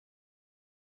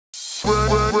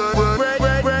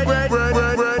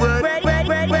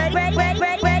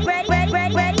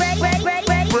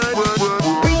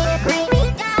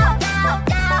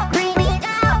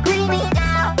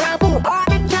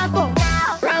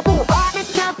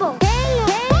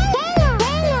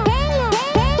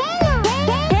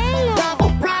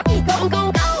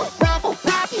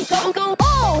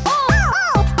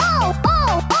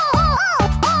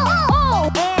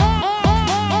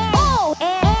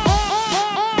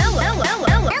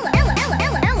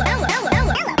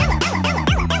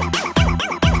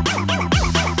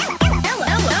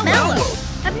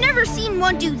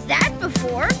Do that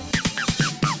before.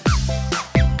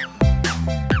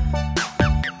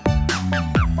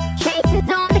 Chases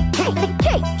on the cake,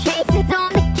 chases on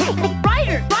the cake.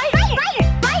 Rider, rider, rider,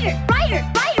 rider, rider,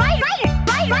 rider,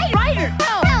 rider, rider, rider.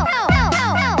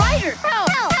 Rider.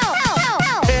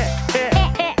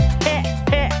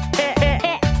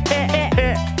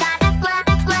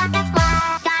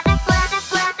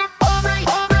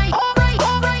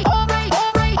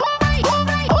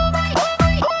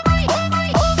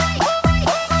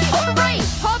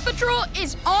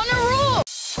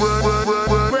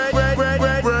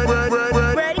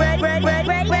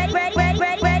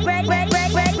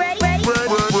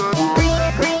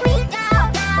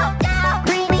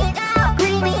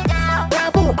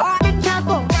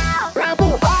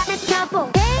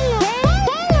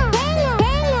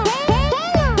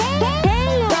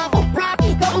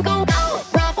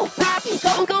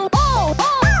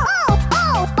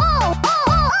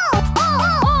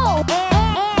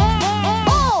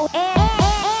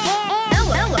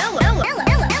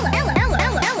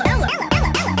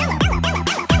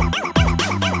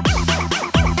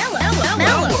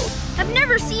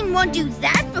 Do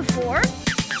that before.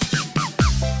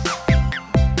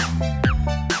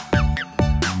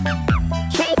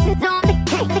 Chases on the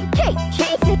cake,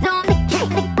 chases on the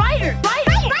cake. Rider,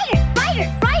 rider, rider, rider,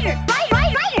 rider, rider,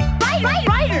 rider, rider,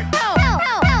 rider.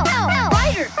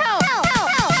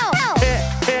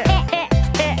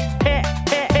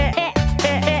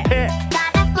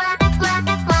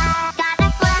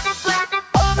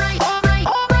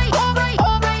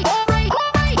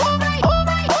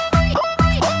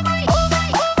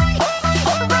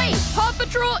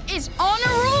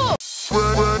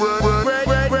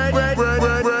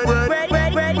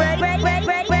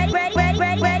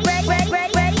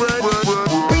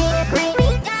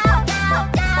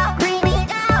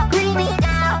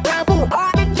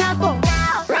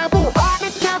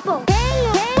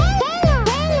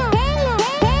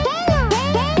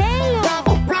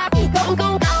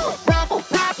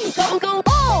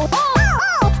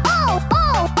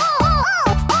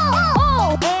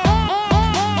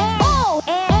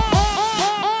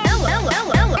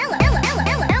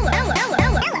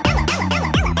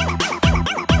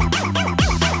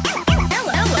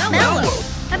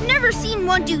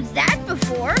 Do that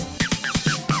before.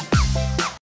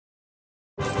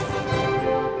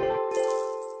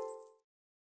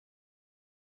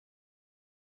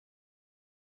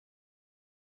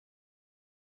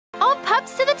 All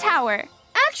pups to the tower.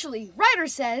 Actually, Ryder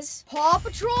says, Paw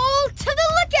Patrol to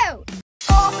the lookout.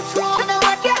 Paw Patrol to the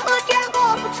lookout, lookout.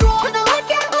 Paw Patrol to the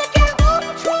lookout, lookout. Paw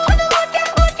Patrol to the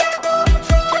lookout, lookout. Paw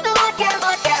Patrol to the lookout,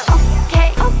 lookout. Okay,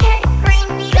 okay, green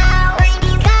means go, green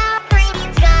means go, green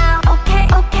means go. Okay,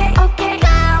 okay, okay,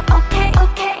 go. Okay,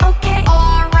 okay, okay.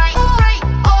 All right, all right,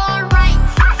 all right.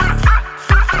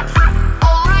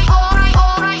 All right, all right,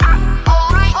 all right. All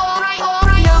right, all right, all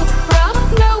right. No problem,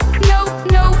 no, no,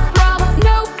 no problem,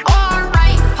 no. All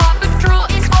right, Paw Patrol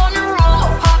is on a roll.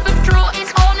 Paw Patrol is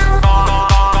on a roll.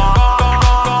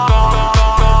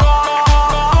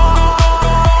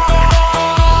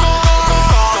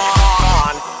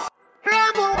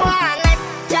 Rubble wanna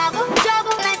double,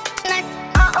 double,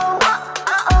 uh-oh,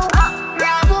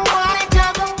 Rubble wanna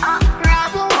double,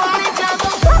 Rubble wanna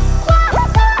double.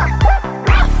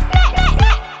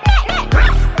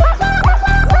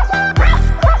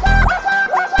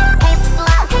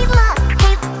 Hey,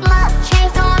 love,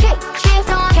 chase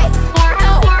on, for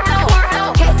help, for help, for help,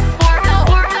 for help,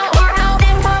 for help, for help.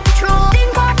 Ding Paw Patrol,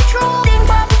 ding Paw Patrol, ding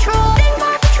Paw Patrol, ding Paw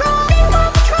Patrol, ding Paw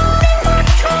Patrol, ding Paw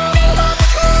Patrol, ding Paw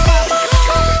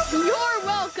Patrol. You're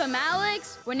welcome,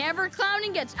 Alex. Whenever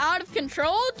clowning gets out of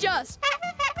control, just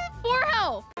for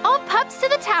help. All pups to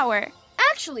the tower.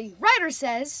 Actually, Ryder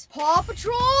says, Paw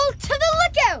Patrol to the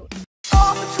lookout.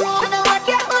 Paw Patrol to the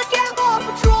lookout, lookout. Paw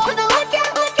Patrol to the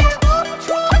lookout, lookout. Paw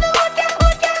Patrol to the lookout,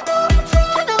 lookout. Paw Patrol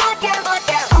to the lookout,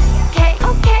 lookout. Okay,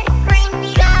 okay, green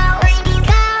means go, green means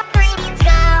go, green means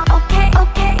go. Okay,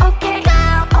 okay, okay, go.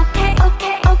 Okay,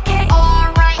 okay, okay. All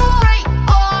right, all right,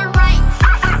 all right.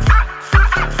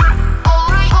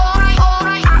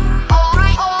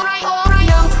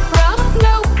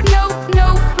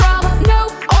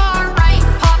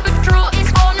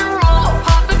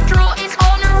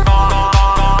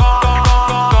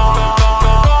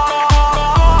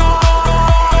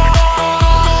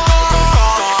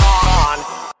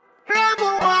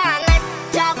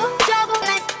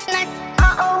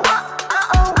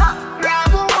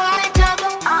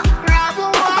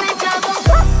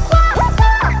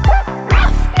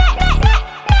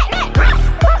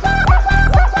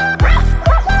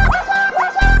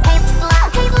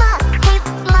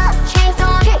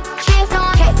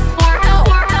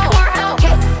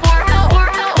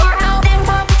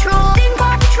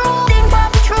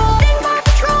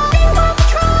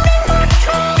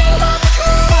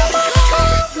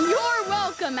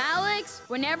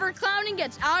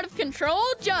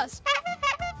 control, just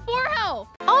 4 health.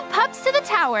 All pups to the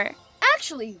tower.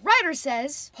 Actually, Ryder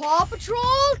says, Paw Patrol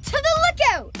to the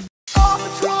lookout! Paw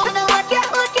Patrol to the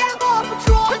lookout, lookout. Paw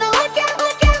Patrol to the lookout,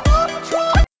 lookout. Paw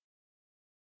Patrol.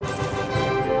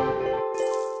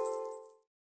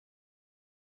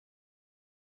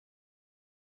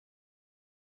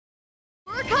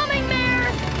 We're coming,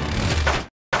 Mayor!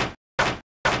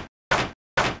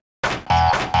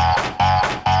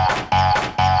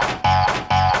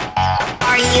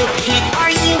 Are you kid?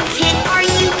 Are you kid? Are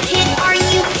you kid? Are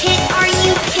you kid? Are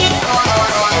you kid?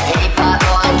 On K-pop,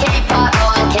 on K-pop,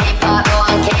 on K-pop,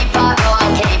 on K-pop,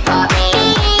 on K-pop.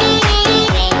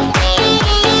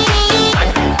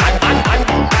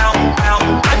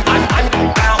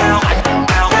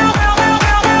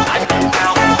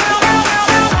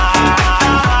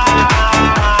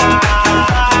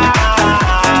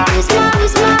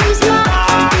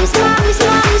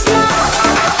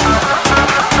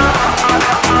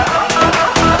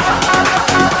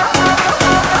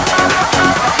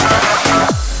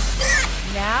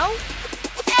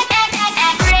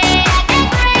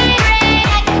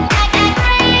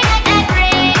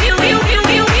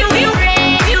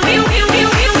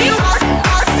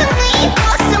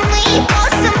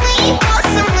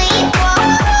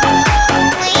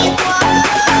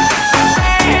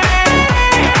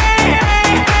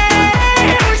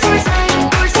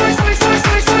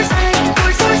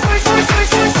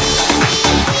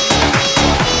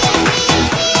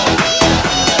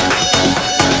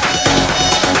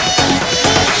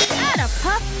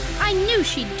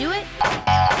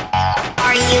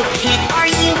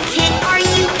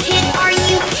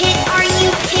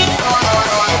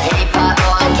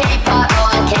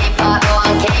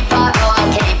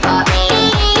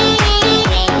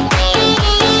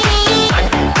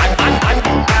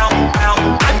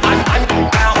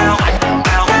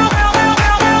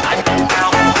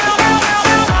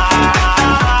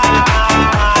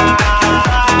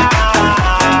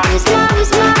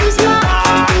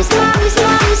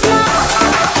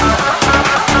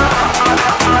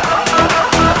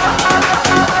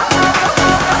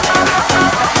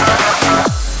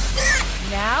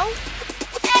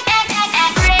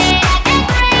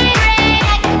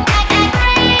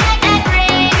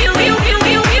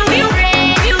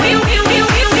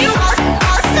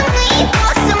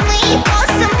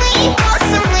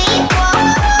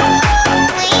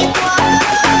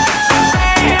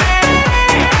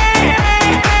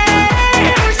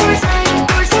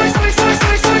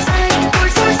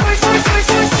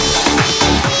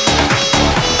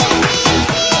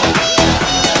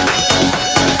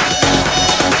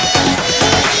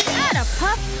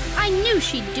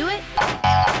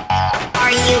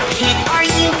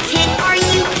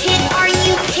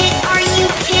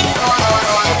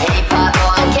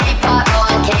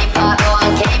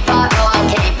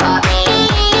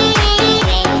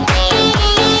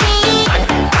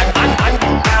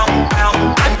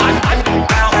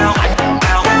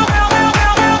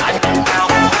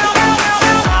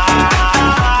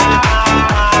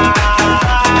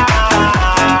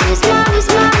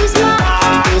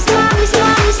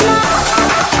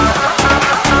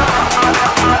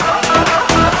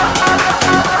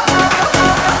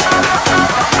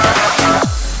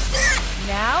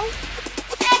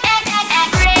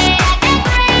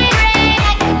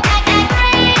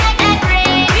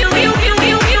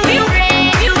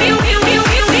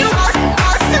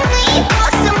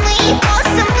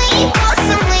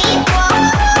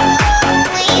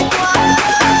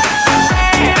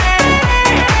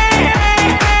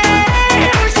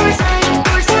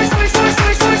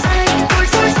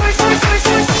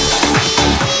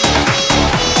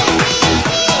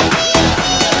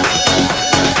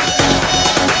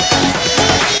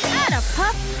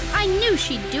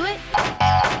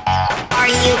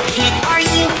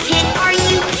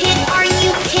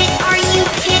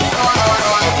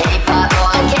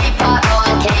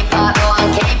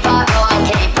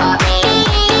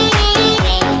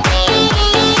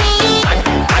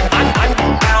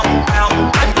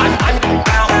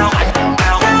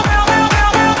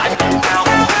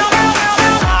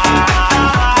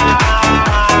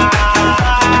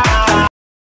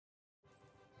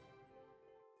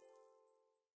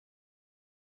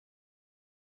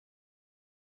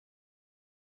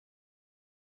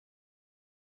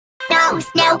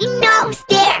 Now he knows,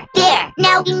 there, there.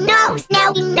 Now he knows,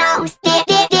 there, there, there. Now he knows, there,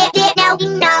 there, there. Now he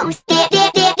knows, there,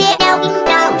 there. Now he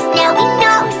knows,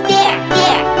 there, there,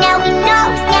 there. Now he knows, there, there, there. Now he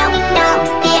knows, there, there.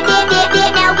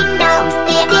 Now he knows,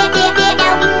 there, there,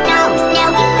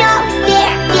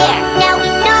 there. Now he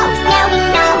knows, there, there,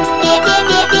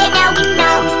 there. Now he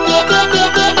knows, there, there,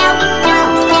 there. Now he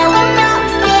knows, there, he knows.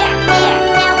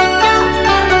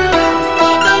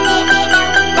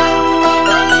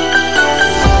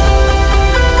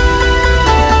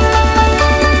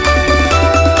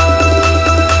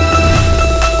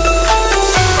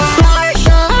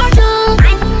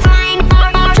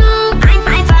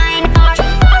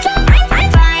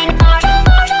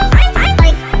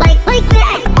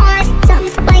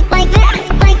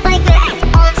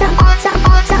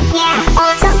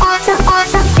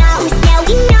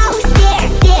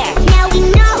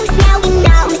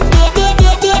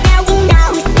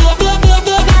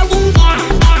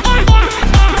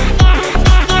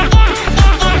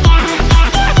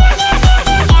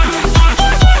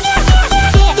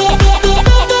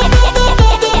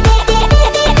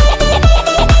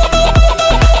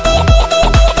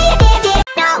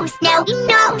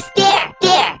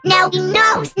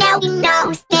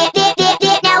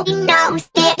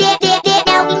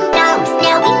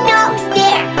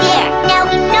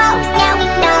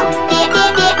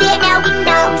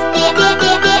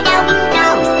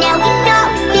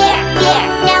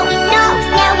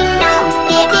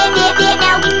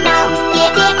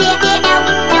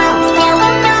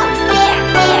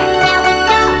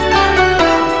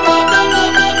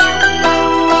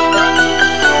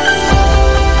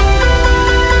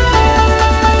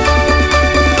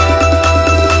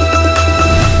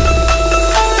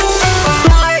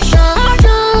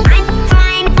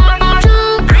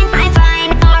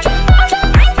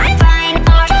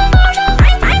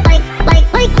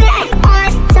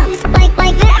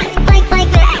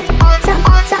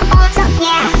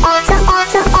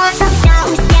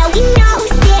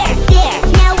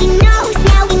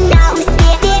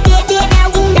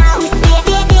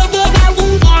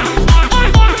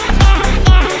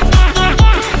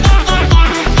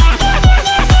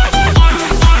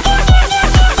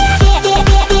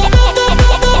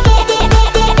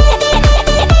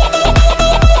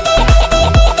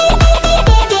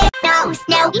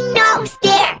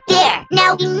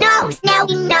 now he knows, now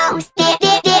he knows, there,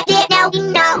 there, there, there, now he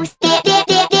knows, there, there,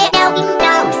 there, there, now he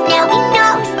knows, now he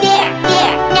knows, there,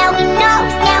 there, now he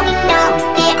knows, now he knows,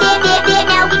 there, there, there, there,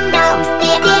 now he knows,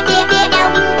 there, there, there, there,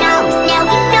 now he knows, now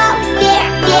he knows, there,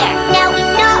 there, now he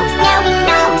knows, now he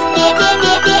knows, there, there,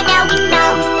 there, there, now he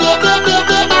knows, there, there, there,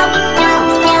 there, now he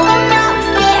knows, now he knows,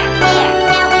 there, there,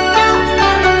 now he knows,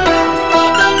 now he knows, there,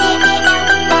 there,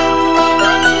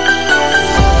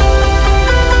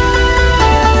 there,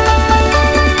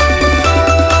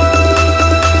 there,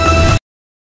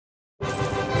 now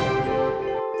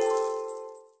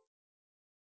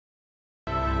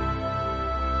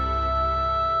he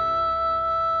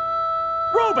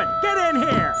Reuben, get in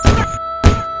here!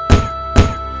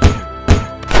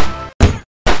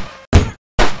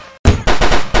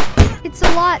 It's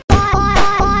a lot.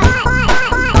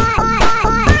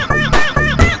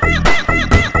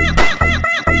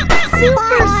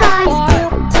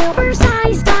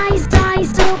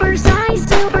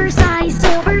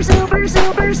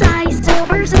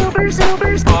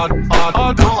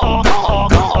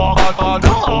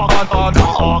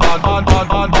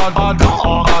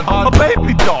 A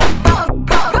baby dog!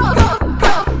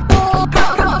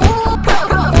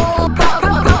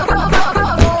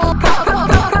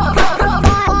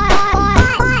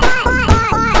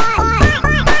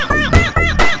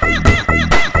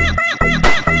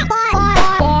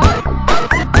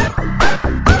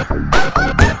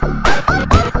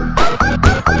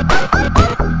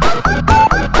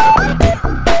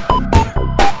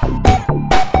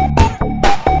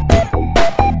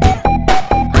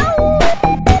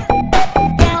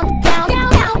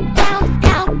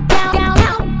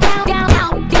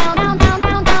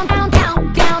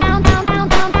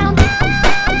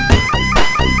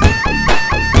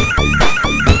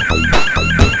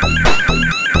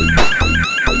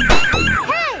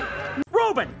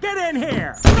 Reuben, get in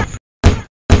here!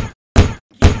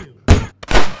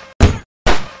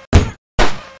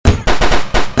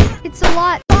 It's a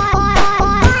lot.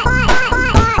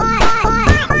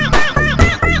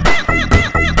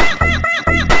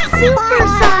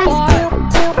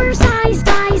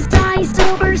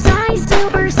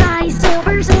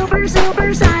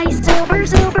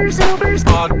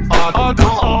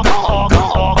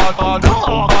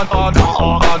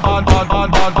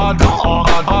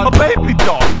 A baby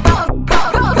dog!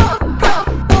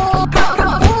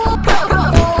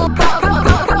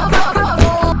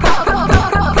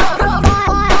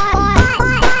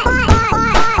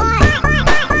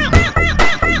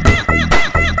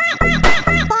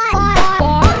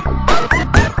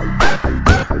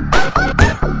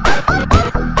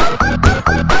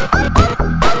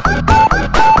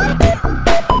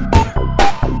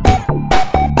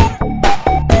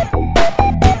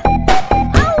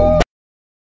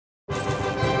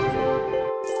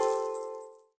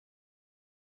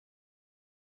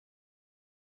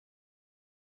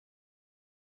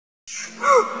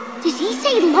 Did he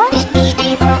say lunch?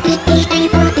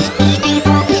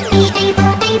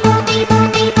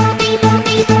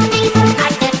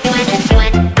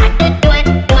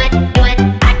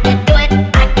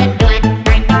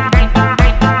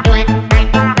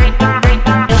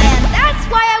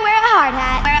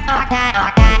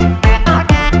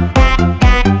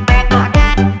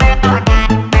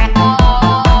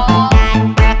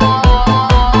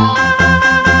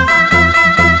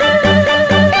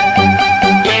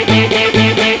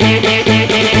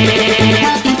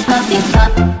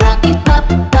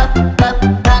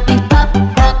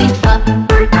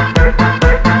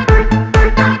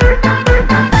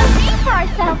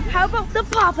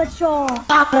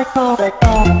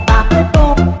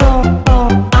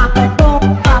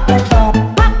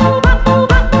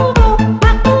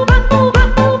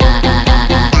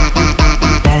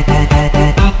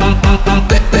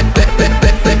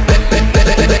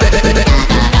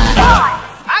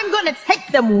 I'm gonna take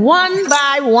them one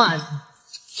by one.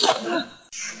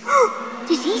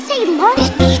 Did he say lunch?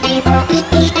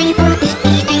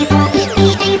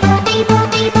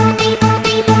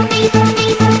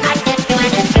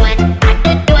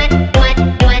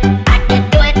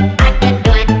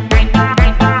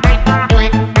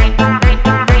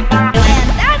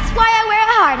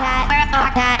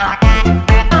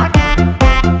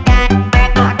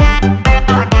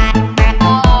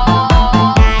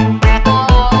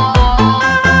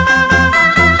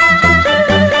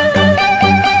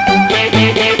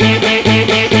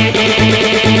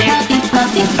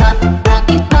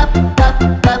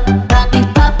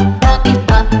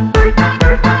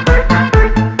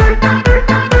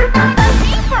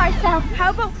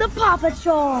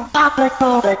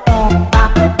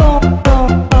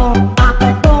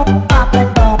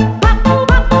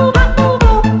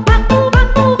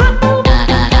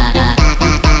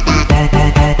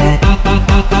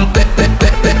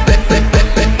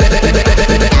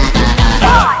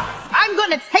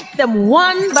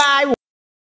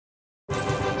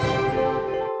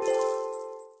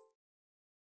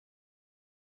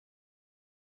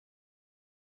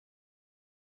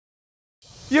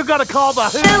 You gotta call the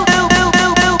who.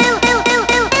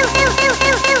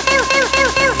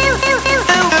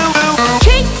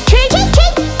 Shake, shake,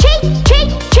 shake, shake,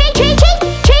 shake, shake, shake,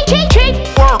 shake, shake, shake.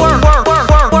 Work, work, work, work,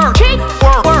 work, work. Shake.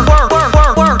 Work, work, work, work,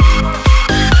 work, work.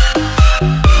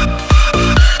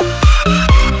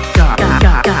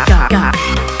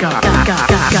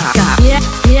 Yeah,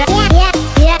 yeah, Yeah, yeah,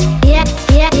 yeah, yeah,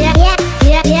 yeah, yeah,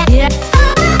 yeah, yeah, yeah.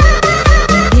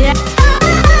 yeah.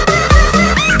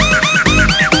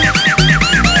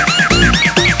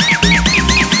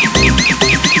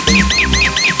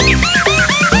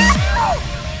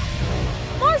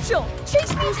 Marshall, chase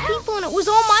these people and it was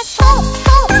all my fault.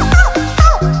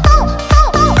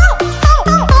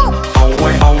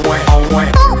 Away, away,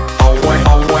 away. Away,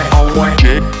 away, away.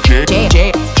 Jig, jig,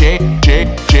 jig, jig, jig,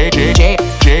 jig, jig, jig,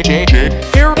 jig, jig, jig.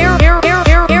 Here, here, here, here,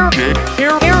 here, here. Jig.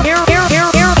 Here, here, here, here,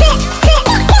 here, here.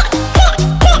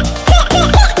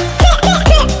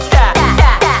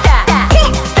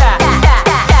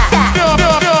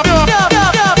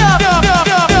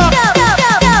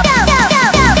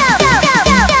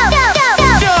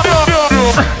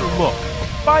 Look,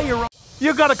 by your own.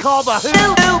 You gotta call the who.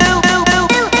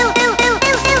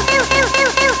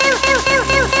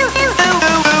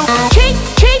 Shake,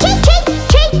 shake, shake,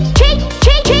 shake, shake,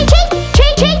 shake, shake,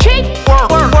 shake, shake, shake.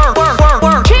 Work, work, work, work, work,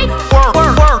 work. Shake. Work,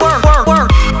 work, work, work, work,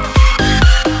 work.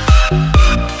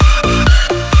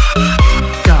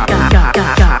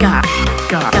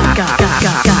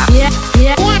 Yeah, yeah,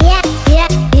 Yeah, yeah, yeah,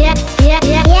 yeah, yeah,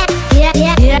 yeah, yeah,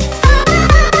 yeah, yeah.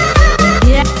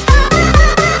 yeah.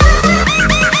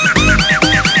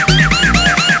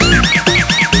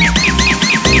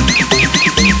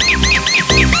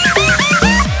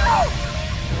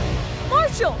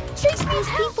 Marshall, chase these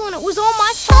people and it was all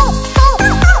my fault.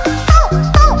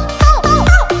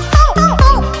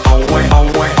 Away,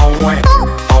 away, away.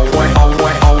 Away,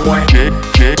 away, away. Jig,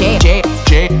 jig, jig,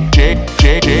 jig, jig,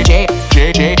 jig, jig, jig,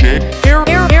 jig, jig, jig. Here,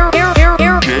 here, here, here, here,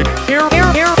 here. Jig. Here,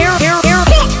 here, here, here, here, here.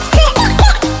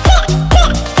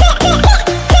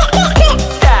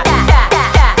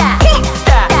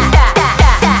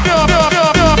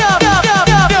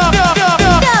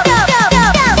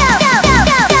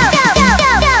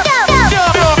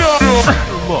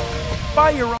 Look,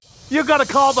 by your own. You gotta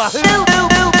call the who.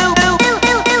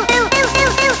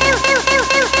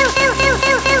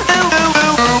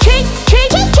 Shake,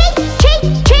 shake, shake, shake,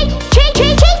 shake, shake,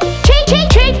 shake, shake,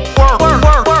 shake, shake. Work, work,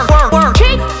 work, work, work, work.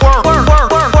 Shake. Work, work,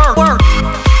 work, work, work, work.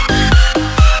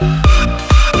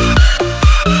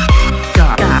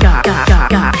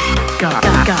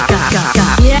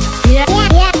 Yeah, yeah, Yeah,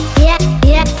 yeah, yeah,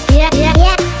 yeah, yeah,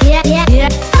 yeah, yeah, yeah, yeah.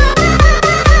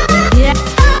 yeah.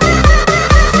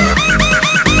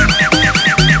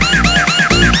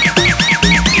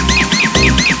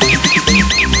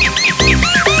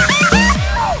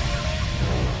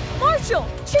 Marshall,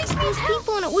 chase these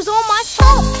people and it was all my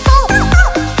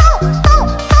fault.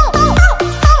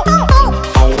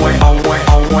 Away, away,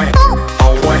 away.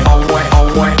 Away, away,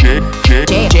 away. Jig,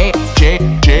 jig, jig, jig,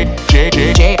 jig, jig,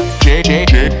 jig, jig, jig, jig,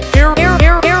 jig. Here, here,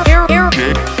 here, here, here, here.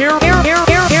 Jig. Here, here, here,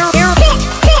 here, here, here.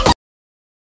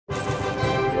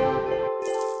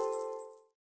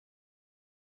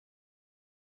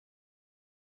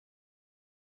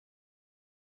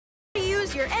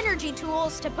 Use your energy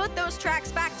tools to put those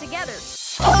tracks back together.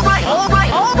 All right, all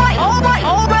right, all right, all right,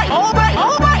 all right, all right,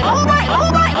 all right, all right,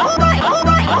 all right, all right, all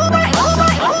right, all right, all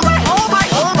right, all right,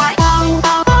 all right, all right.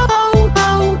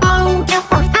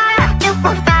 Super fast,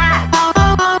 super fast,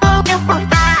 super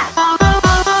fast,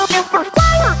 super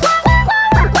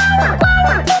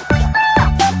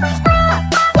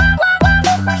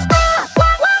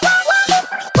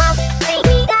Bring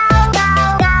me go, go,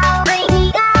 go, bring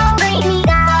me go, bring me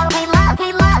go. Hey love,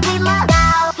 hey love, hey love,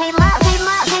 go. Hey love, hey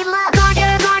love, hey love.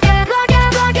 Gorgeous, gorgeous,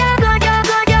 gorgeous, gorgeous,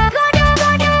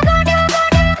 gorgeous, gorgeous,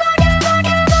 gorgeous, gorgeous,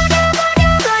 gorgeous,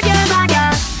 gorgeous, gorgeous,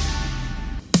 gorgeous.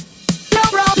 No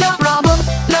problem,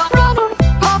 no problem.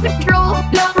 Paw Patrol,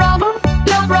 no problem,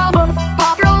 no problem.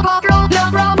 Paw Patrol, no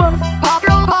problem. Paw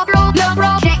Patrol, no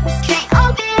problem. Shake,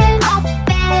 open,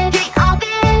 open, shake,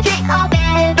 open, shake,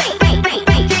 open.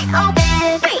 Shake,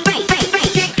 open, shake.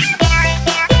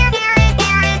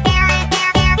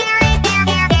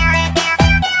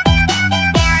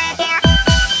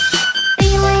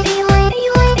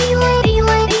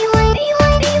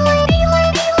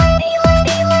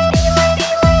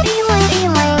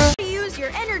 Use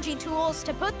your energy tools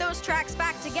to put those tracks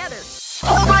back together.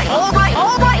 All right, all right,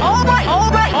 all right, all right,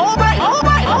 all right, all right, all right, all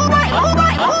right, all right, all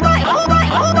right, all right, all right,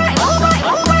 all right, all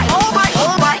right,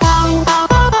 all right, all right.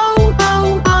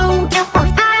 Super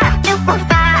fast, super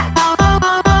fast,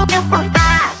 super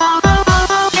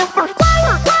fast, super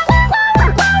fast.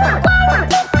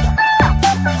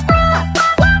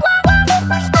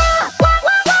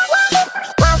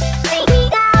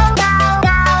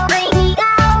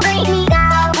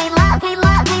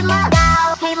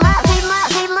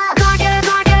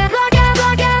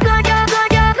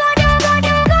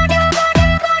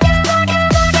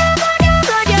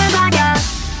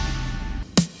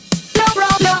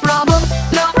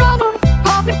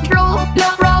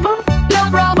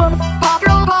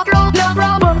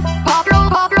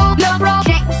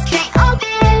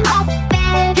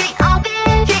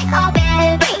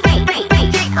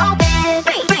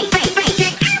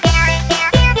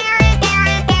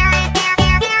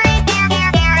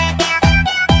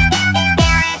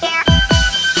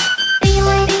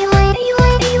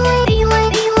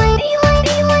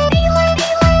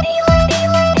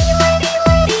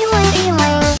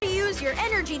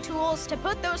 to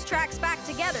put those tracks back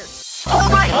together.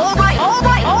 Alright, alright,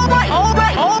 alright, alright,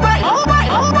 alright, alright, alright,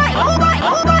 alright, alright,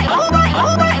 alright, alright, alright,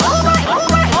 alright,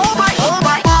 alright, alright,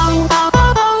 alright.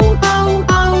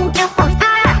 Super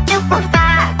fat, super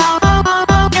fat,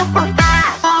 super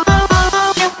fat,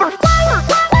 super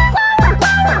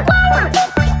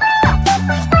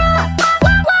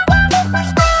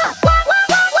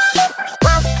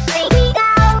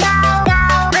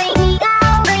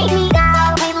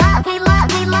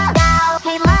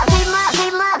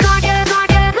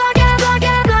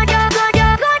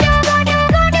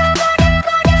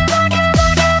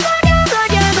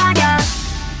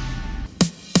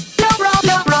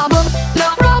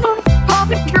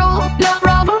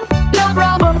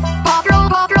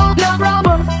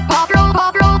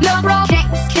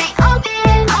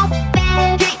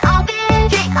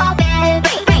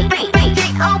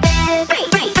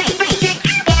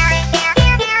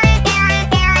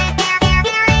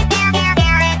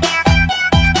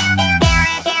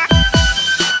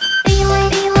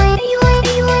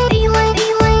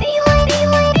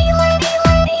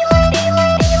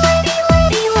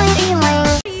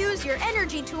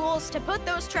to put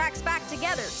those tracks back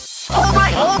together.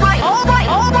 Alright, alright, alright,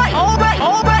 alright, alright, alright,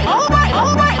 alright, alright,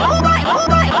 alright,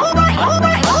 alright, alright,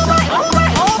 alright, alright,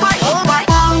 alright, alright, alright.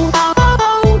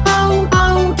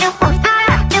 Super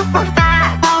fat, super fat,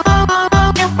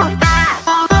 super fat,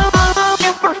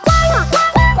 super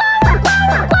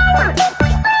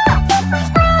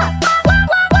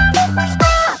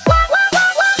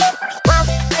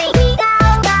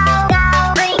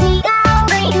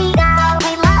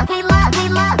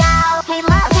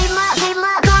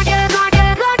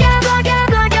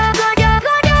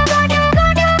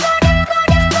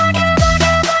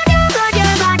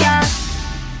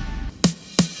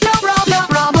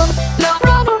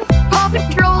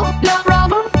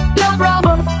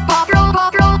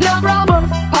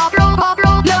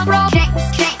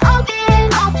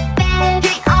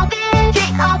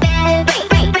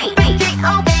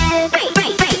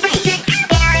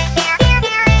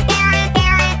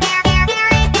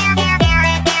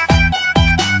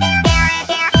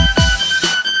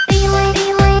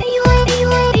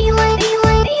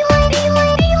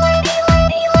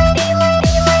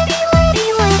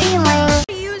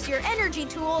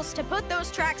to put those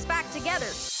tracks back together.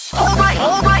 Alright,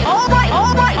 alright, alright,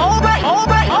 alright, alright,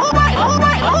 alright, alright,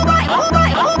 alright, alright, alright,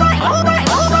 alright, alright,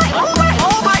 alright,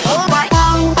 alright, alright,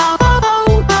 alright.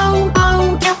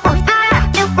 Super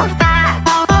fat, super fat,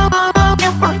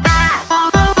 super fat,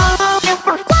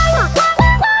 super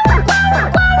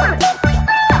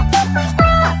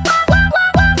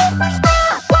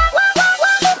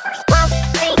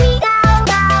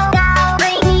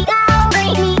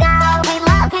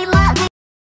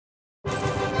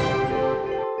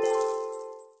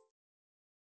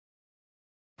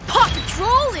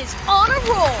Patrol is on a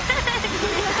roll.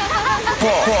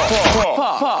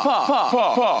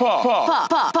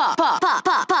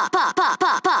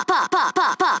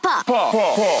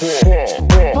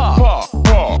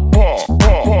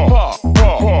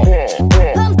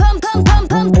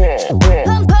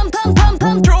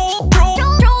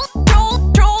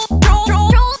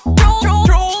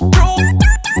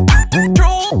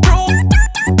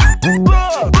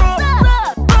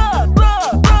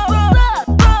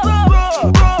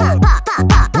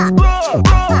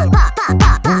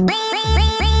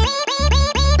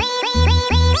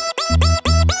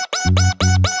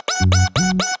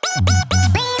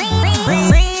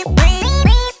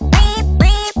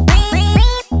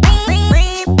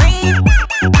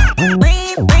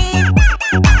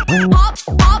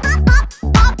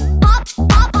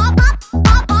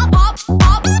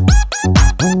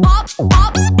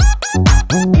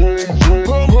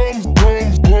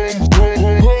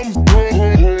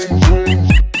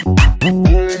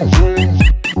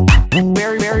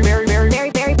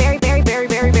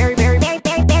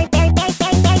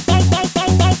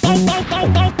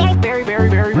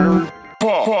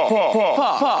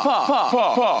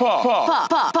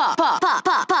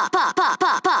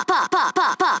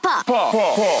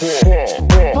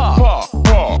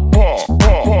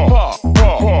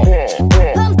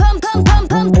 Pum pum pum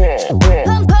pum pum.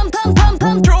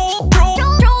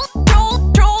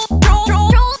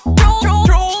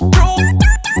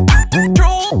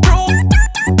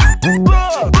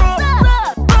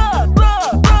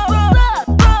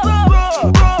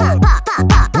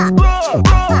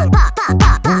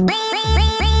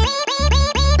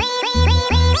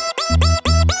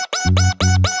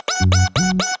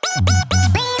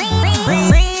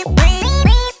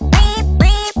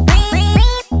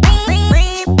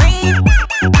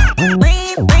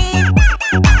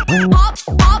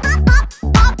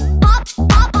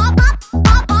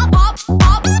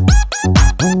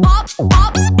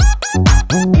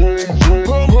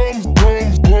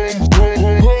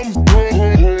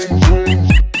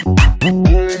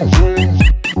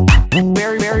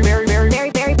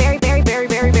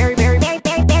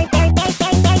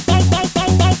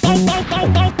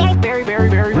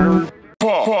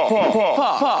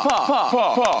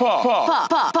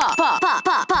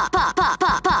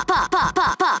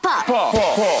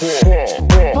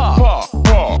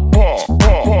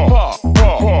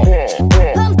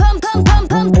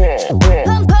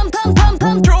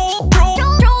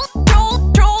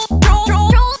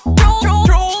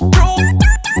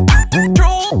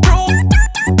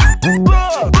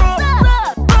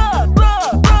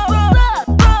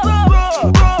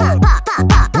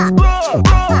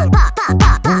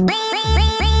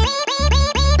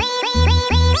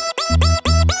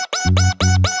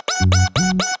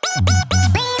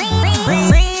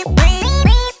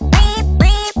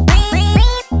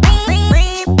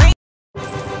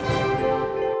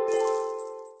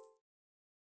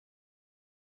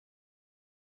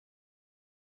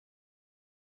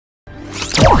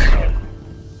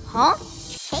 Huh?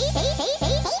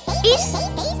 East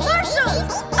Marshall!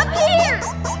 Up here!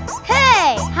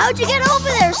 Hey! How'd you get over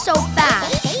there so fast?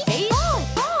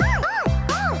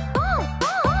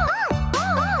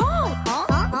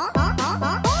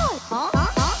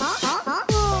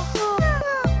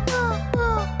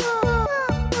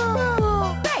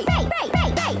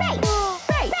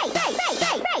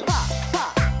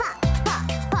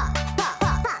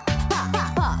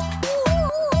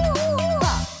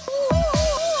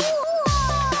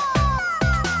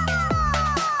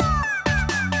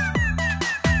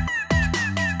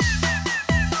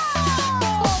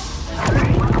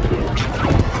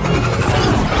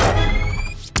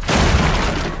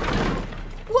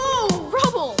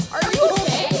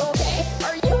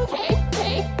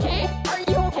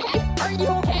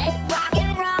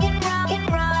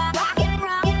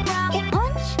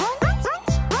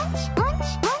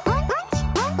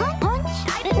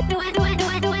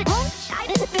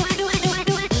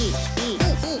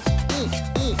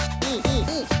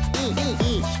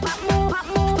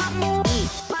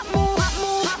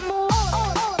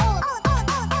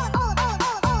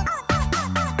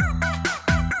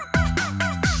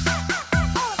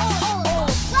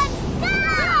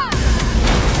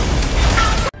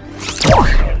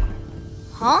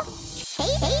 Huh?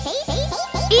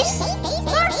 East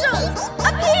Marshall!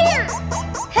 Up here!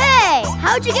 Hey!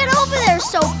 How'd you get over there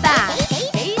so fast?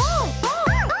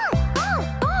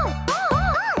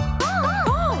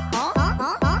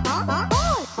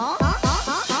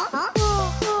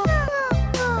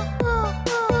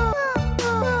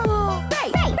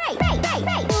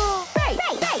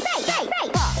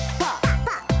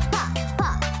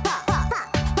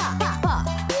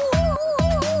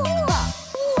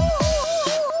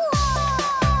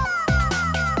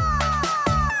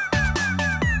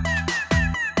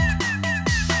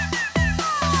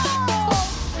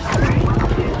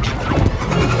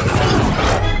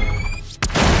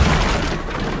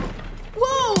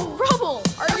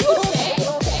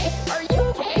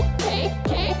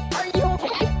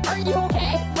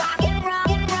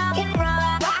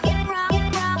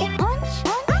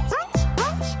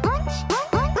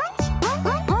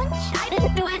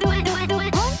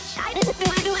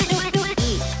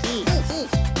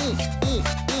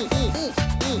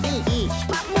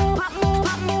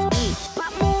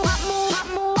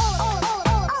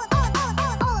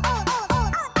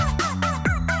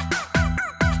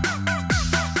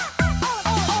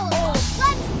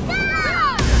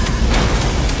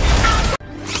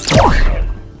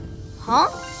 Huh?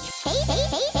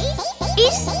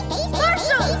 East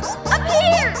Marshall! Up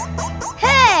here!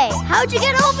 Hey! How'd you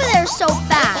get over there so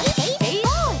fast?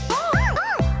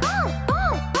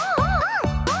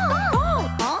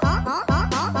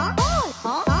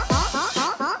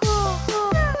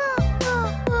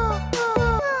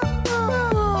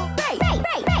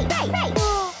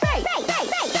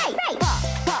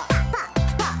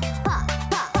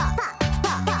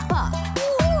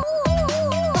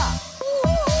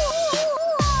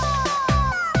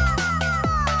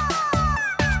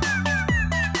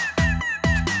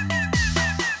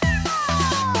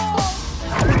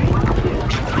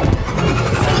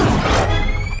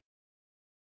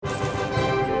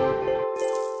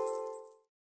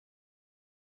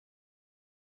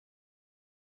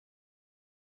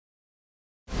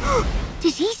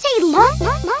 Did he say lunch?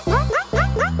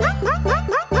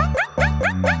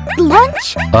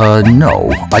 Lunch?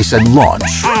 No. I said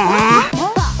launch.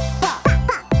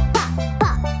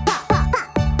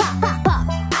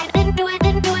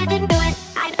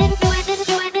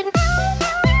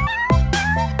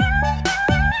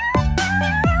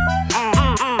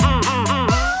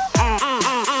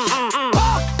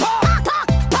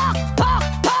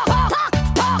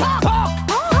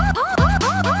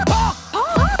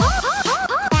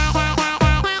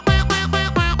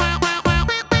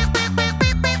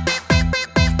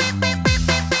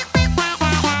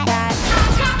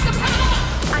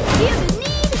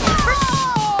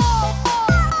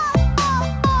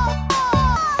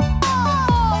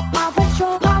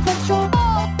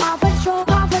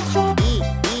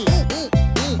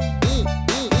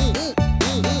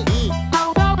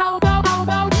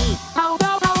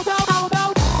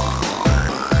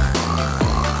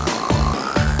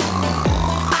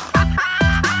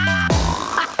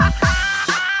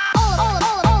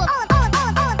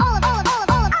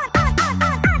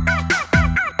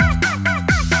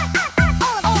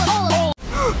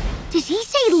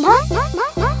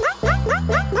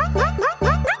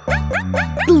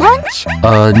 Lunch?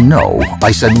 No.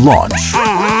 I said launch.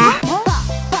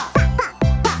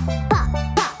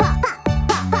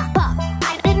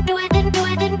 I didn't do it.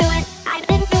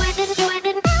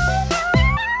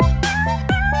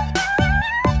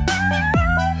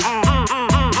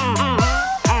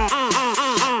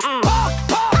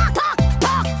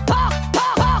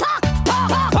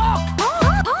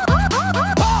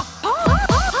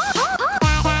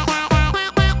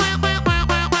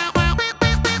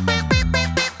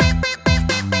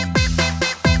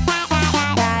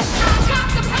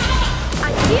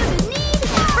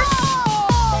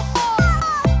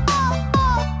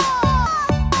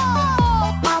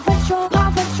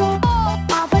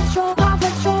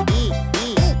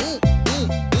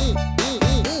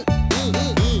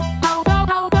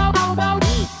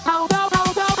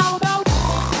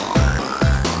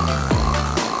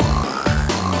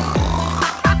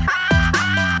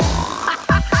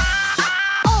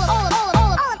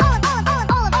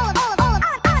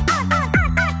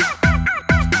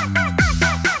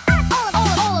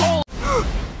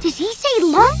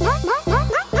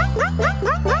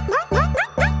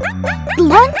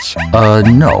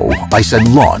 No, I said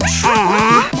launch.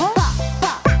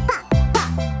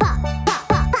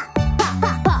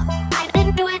 I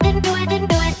didn't do it, didn't do it, didn't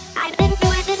do it. I didn't do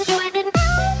it, didn't do it, didn't.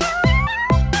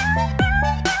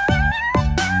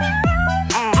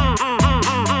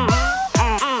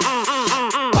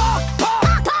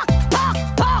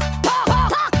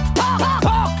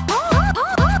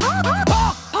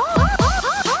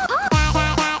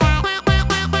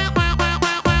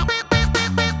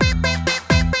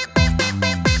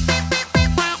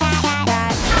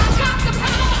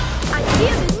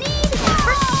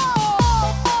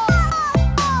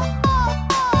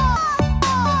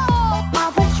 Paw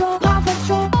Patrol, Paw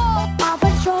Patrol, Paw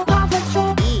Patrol, Paw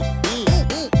Patrol.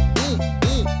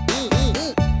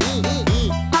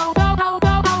 How go, how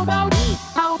go, how go,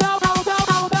 how go, how go,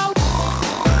 how go.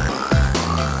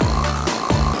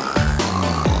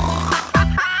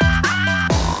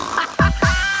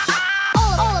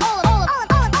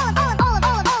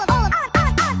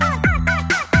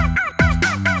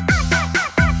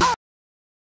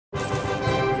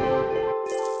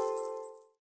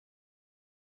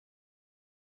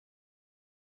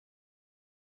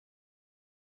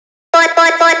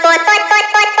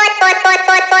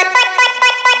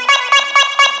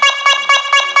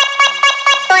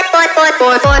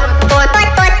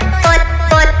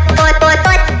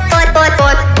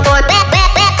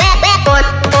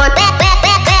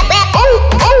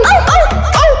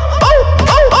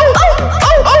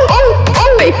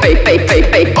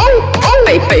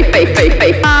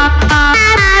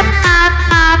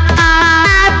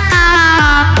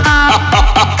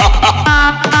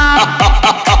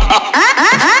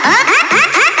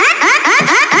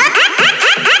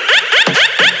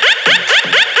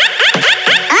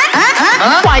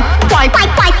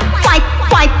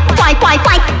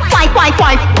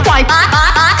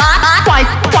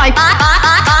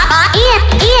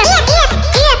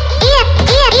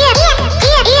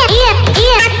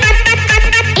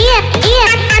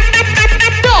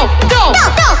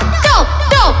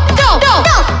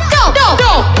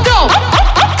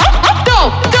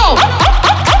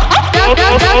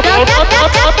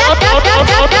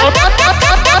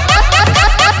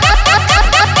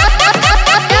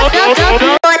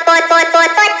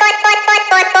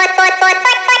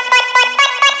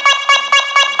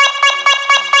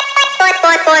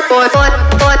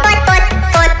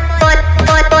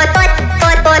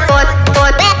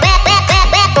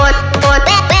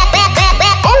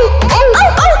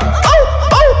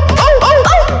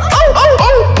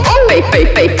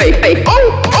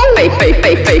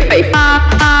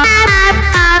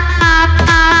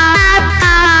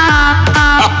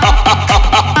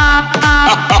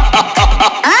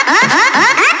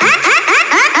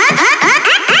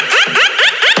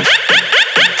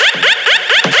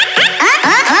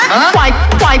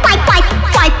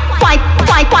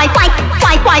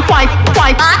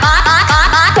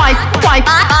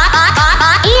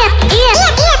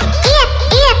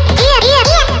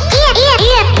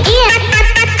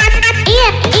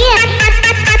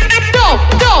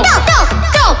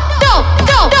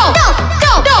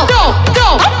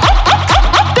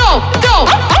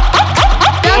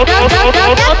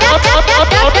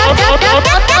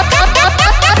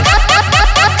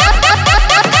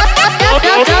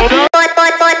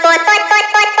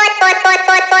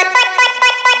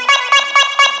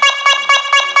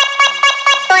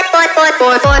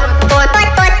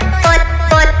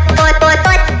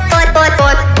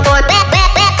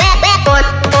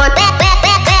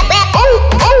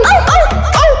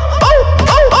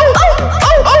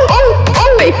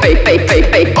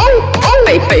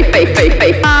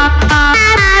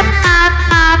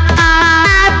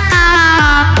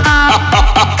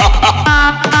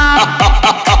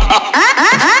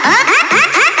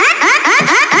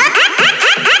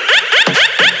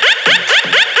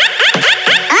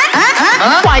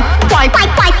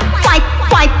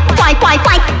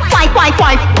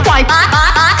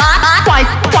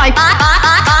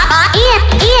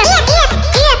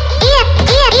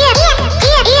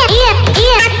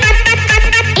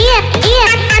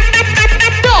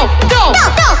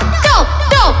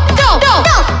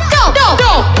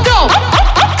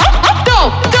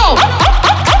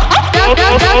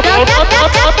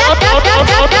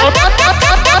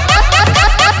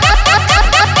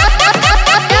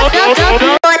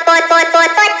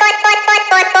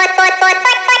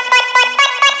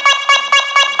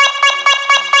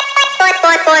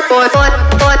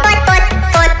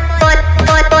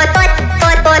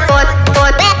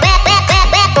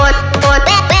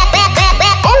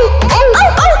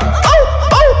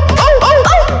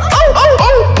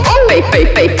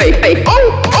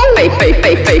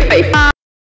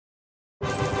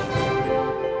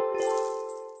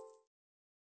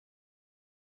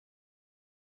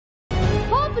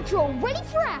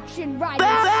 Traction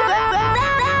riding.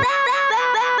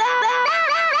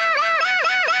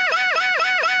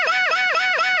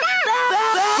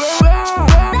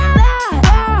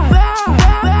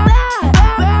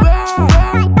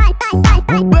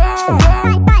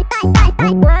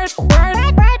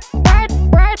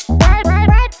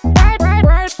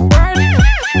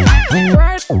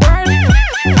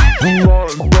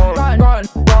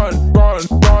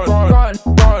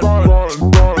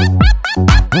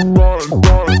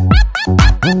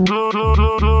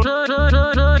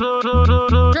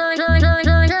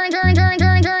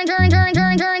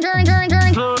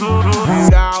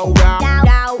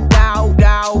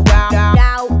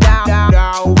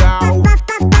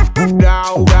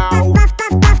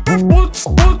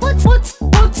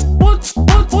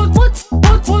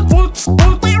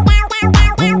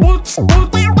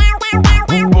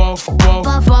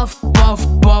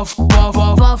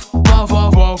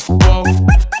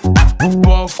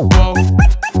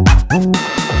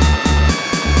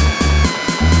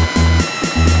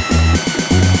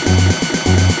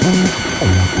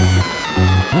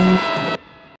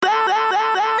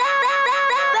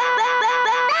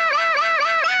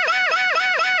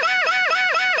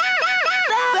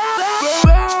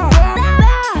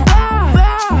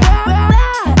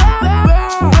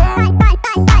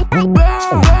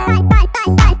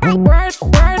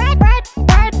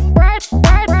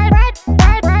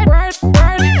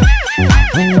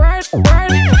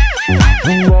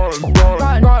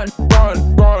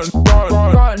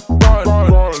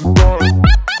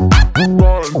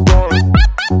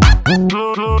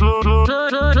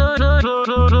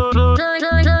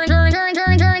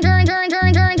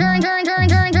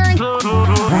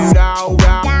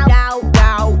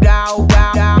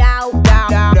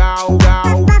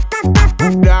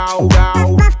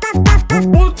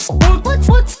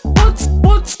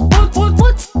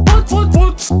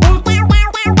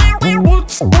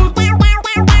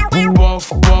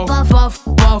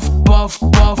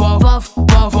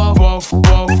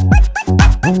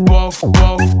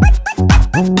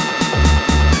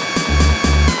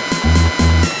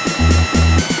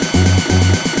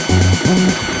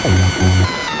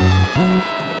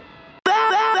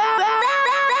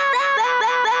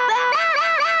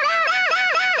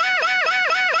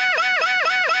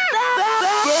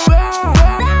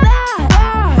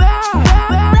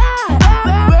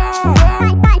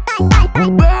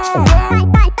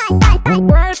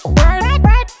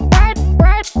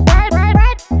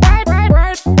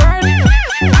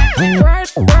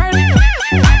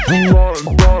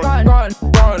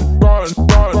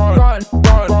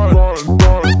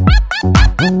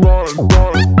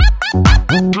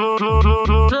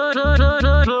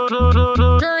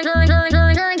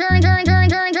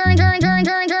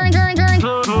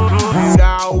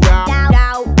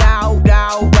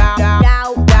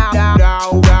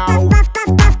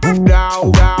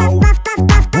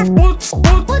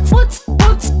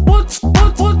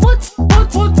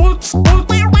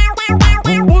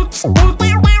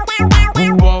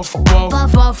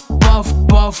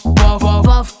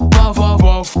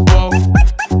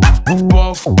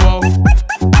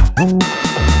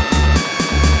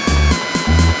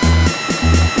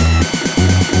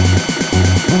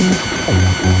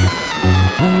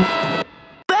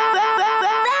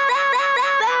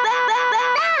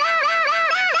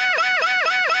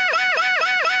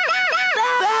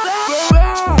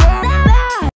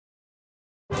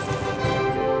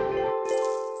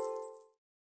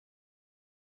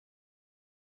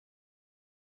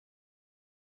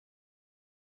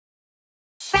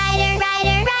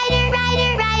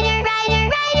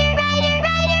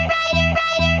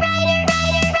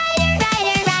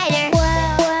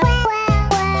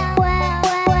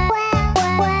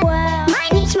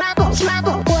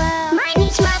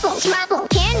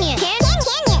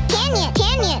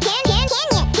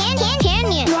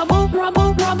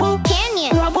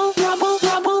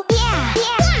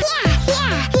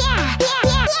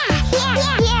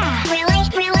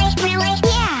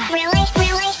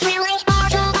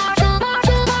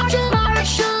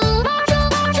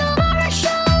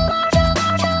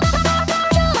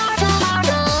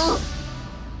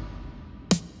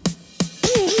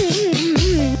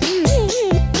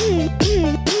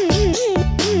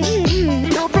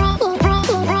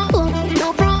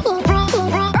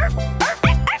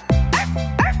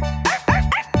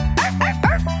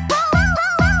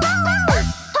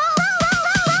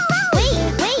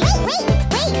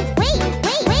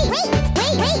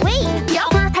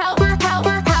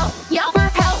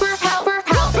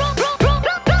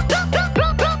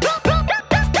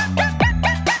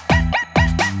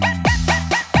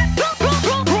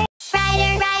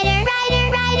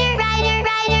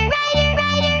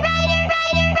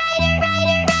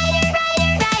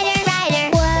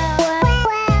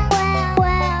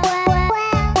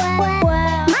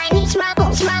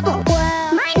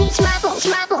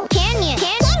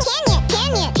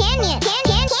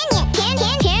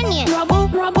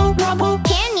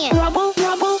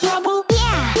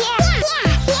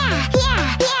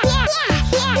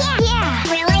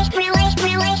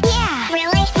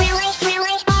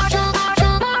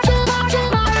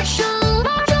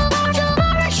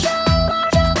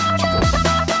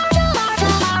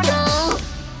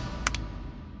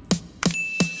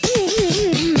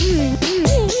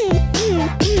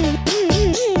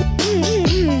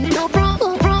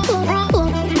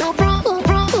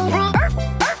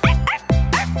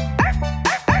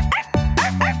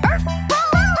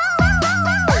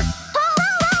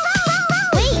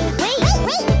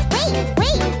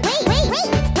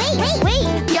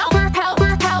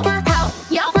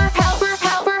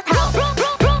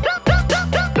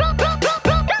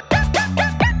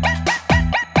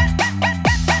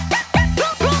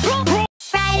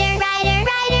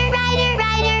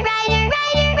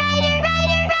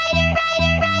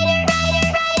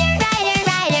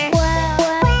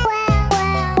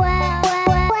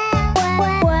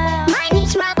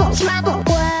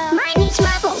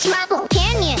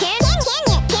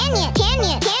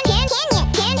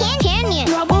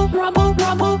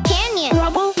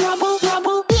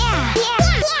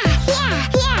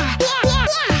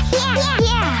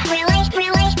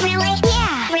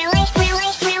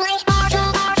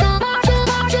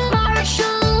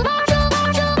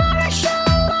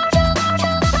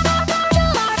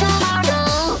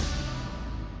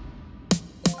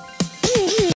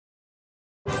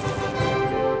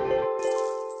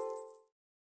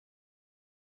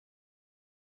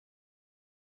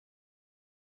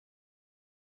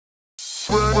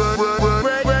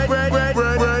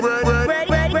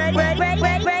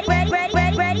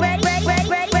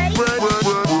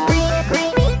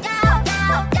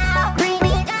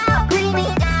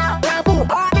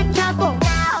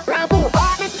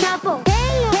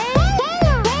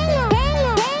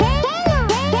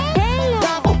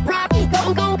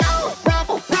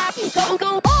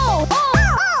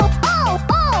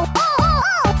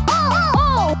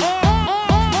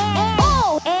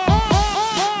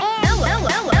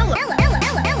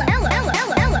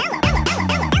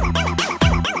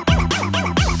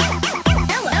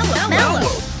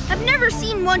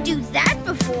 One do that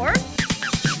before.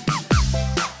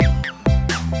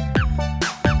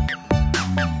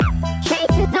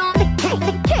 Chases on the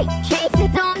cake,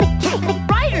 chases on the cake.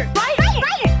 Rider, rider,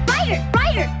 rider, rider,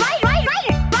 rider, rider,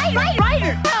 rider, rider,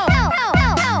 rider, rider,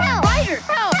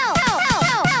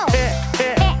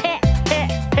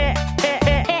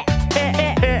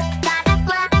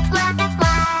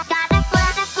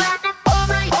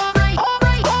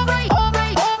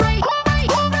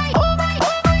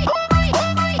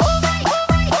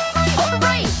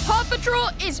 Paw Patrol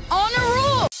is on a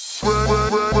roll.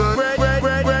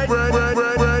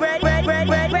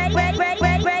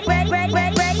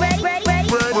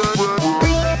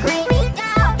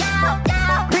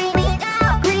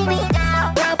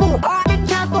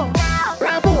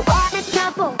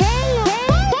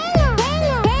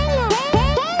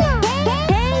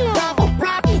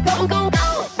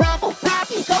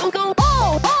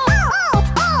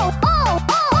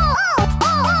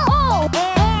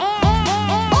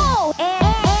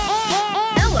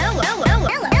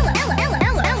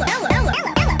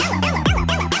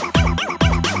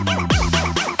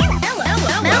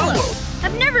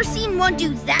 I've never seen one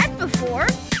do that before.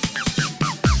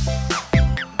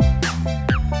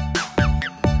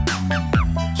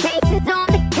 Chases on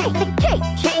the cake,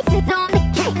 chases on the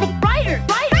cake. Rider,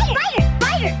 rider, rider,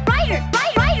 rider, rider,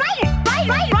 rider, rider, rider,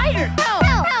 rider,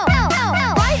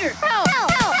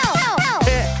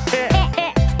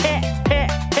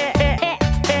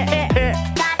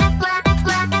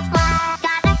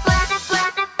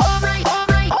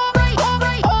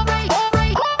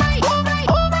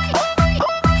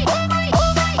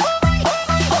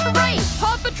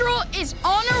 Paw Patrol is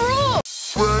on a roll.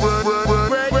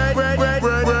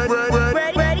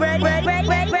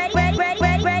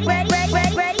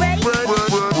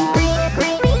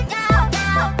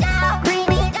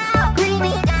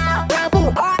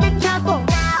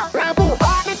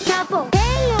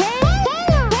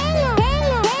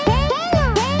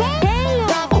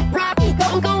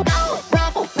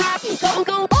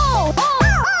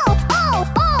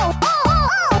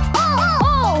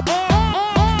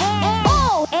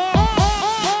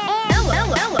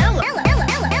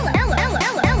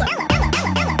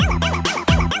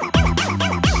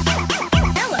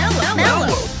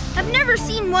 I've never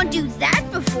seen one do that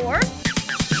before.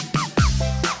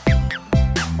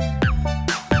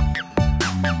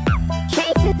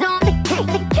 Chases on the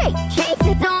cake,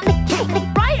 chases on the cake.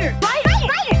 Rider, rider,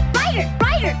 rider, rider,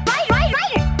 rider, rider,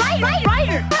 rider,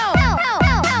 rider, rider,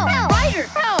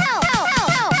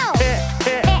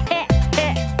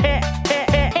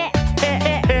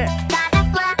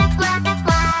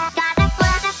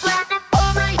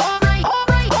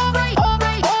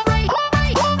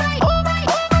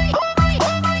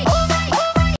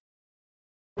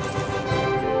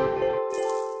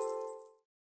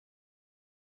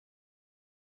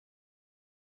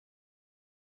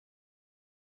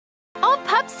 all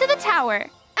pups to the tower.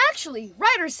 Actually,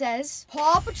 Ryder says,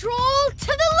 Paw Patrol to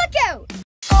the lookout!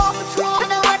 Paw Patrol to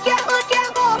the lookout,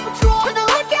 lookout. Paw Patrol to the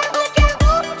lookout, lookout.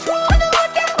 Paw Patrol to the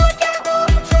lookout, lookout. Paw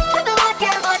Patrol to the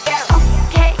lookout, lookout.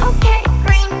 Okay, okay,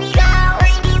 green means go,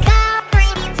 green means go,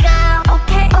 green means go.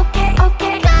 Okay, okay,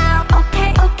 okay, go. Okay,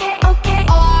 okay, okay.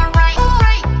 All right, all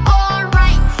right, all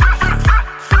right.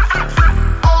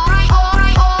 All right, all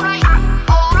right, all right.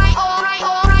 All right, all right,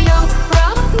 all right. No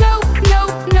problem, no, no,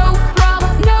 no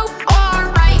problem, no. All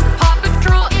right. Paw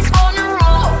Patrol is on a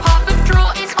roll. Paw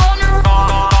Patrol is on a roll.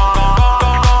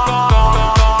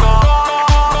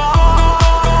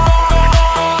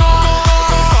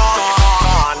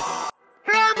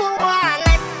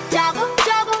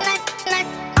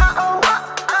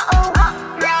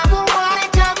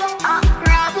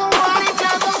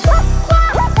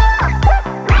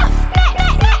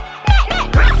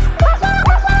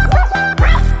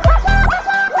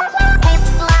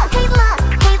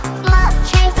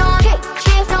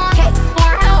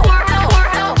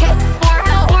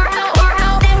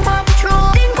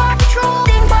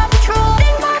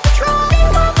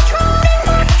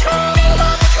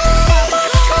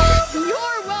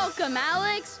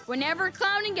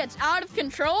 gets out of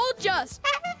control, just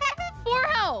for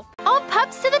help. All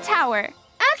pups to the tower.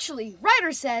 Actually,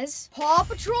 Ryder says, Paw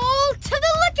Patrol to the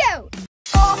lookout.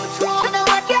 Paw Patrol to the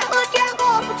lookout, lookout.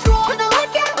 Paw Patrol to the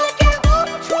lookout, lookout. Paw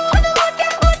Patrol to the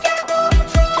lookout, lookout. Paw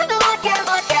Patrol to the lookout,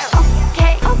 lookout.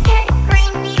 Okay, okay,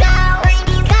 green means go, green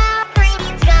means go, green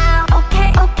means go. Okay,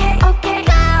 okay, okay,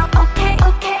 go. Okay,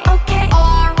 okay, okay.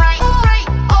 All right, all right,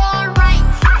 all right.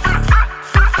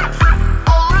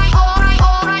 All right, all right,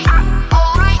 all right.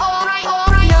 All right, all right, all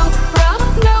right. No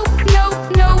problem, no, no,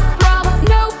 no problem,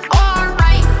 no. All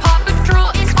right, Paw Patrol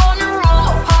is on a roll.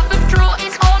 Paw Patrol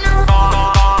is on a roll.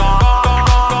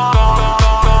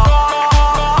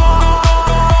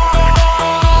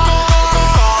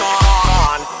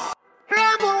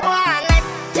 Rubble one,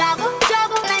 double,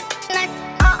 double,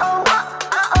 uh-oh,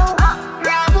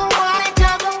 Rubble one,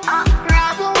 double,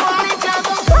 Rubble one,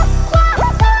 double.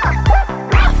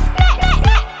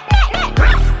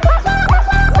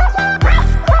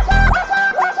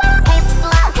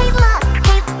 Hey, look,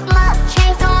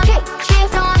 chase on,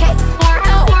 chase on. For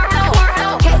help, for help, for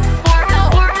help. For help,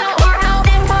 for help, for help.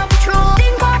 Ding Paw Patrol,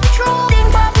 ding Paw Patrol, ding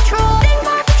Paw Patrol, ding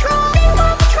Paw Patrol, ding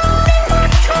Paw Patrol,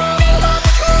 ding Paw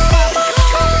Patrol, ding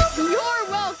Paw Patrol. You're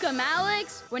welcome, Alex.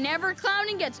 Whenever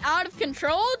clowning gets out of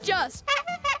control, just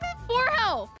for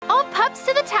help. All pups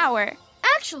to the tower.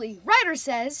 Actually, Ryder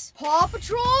says, Paw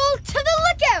Patrol to the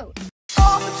lookout.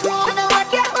 Paw Patrol to the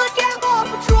lookout, lookout. Paw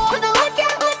Patrol to the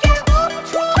lookout, lookout. Paw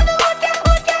Patrol to the lookout,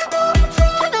 lookout. Paw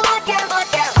Patrol to the lookout,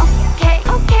 lookout. Okay,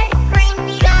 okay, green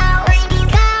means go, green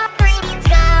means go, green means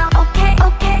go. Okay,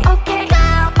 okay, okay, go.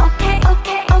 Okay,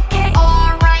 okay, okay.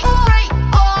 All right, all right,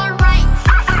 all right.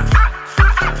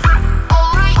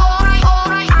 All right, all right, all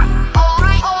right. All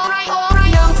right, all right, all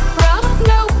right. No problem,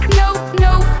 no, no,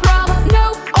 no problem, no.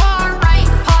 All right,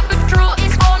 Paw Patrol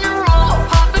is on a roll.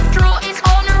 Paw Patrol is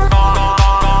on a roll.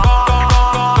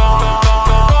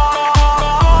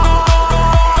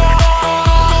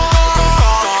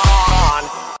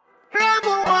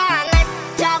 Rubble one,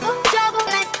 double, double,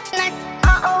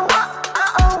 uh-oh,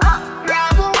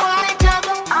 Rubble one,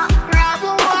 double,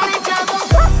 Rubble one, double.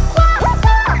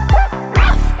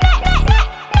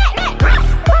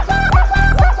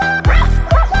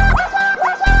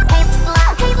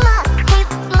 Hey, look,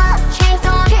 chase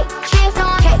on, chase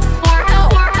on. For help,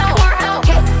 for help, for help.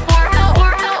 For help,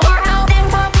 for help, for help. Ding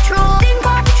Paw Patrol, ding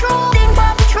Paw Patrol, ding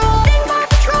Paw Patrol, ding Paw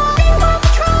Patrol, ding Paw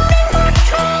Patrol, ding Paw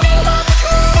Patrol, ding Paw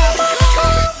Patrol, Paw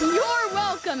Patrol. You're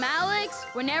welcome, Alex.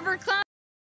 Whenever clown